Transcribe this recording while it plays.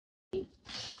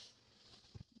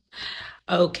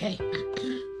Okay.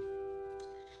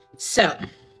 So,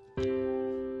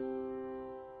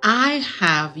 I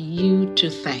have you to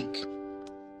thank.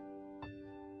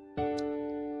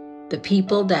 The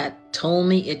people that told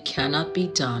me it cannot be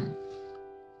done.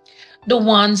 The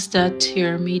ones that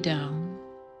tear me down.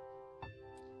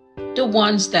 The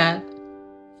ones that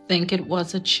think it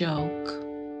was a joke.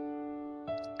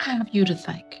 I have you to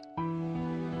thank.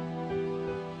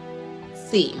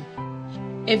 See,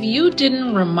 if you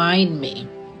didn't remind me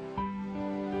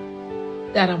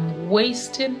that I'm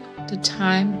wasting the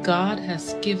time God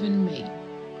has given me,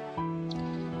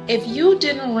 if you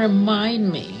didn't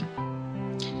remind me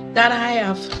that I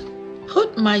have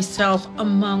put myself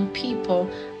among people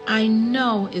I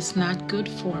know is not good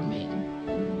for me,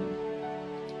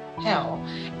 hell,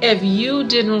 if you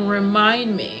didn't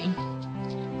remind me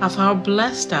of how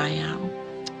blessed I am,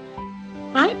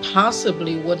 I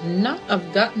possibly would not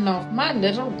have gotten off my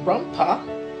little rumper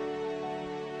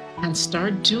and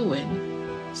start doing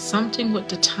something with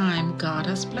the time God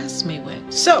has blessed me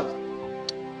with. So,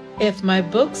 if my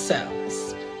book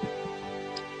sells,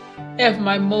 if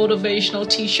my motivational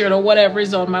t-shirt or whatever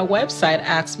is on my website,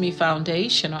 Ask Me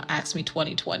Foundation or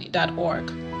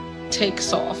AskMe2020.org,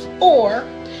 takes off, or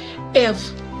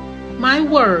if my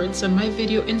words and my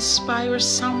video inspire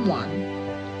someone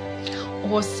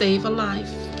or save a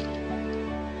life,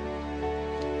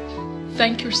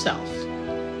 thank yourself,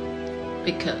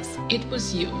 because it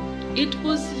was you. It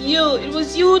was you. It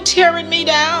was you tearing me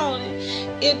down.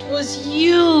 It was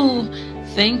you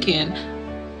thinking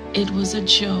it was a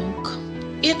joke.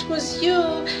 It was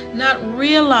you not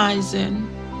realizing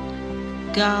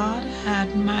God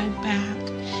had my back.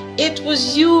 It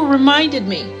was you reminded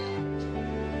me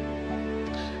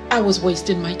I was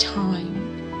wasting my time.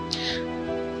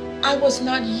 I was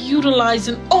not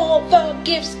utilizing all the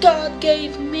gifts God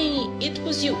gave me. It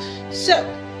was you. So,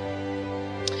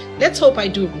 let's hope I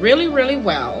do really, really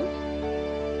well.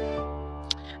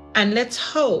 And let's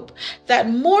hope that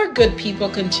more good people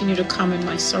continue to come in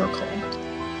my circle.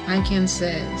 Again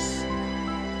says,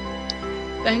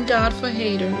 thank God for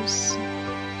haters,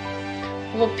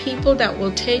 or people that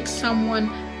will take someone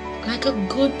like a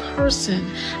good person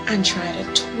and try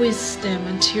to twist them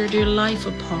and tear their life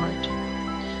apart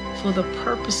for the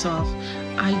purpose of,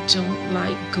 I don't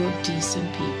like good,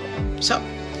 decent people. So,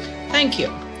 thank you.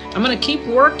 I'm going to keep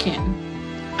working.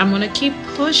 I'm going to keep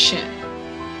pushing.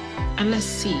 And let's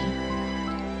see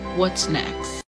what's next.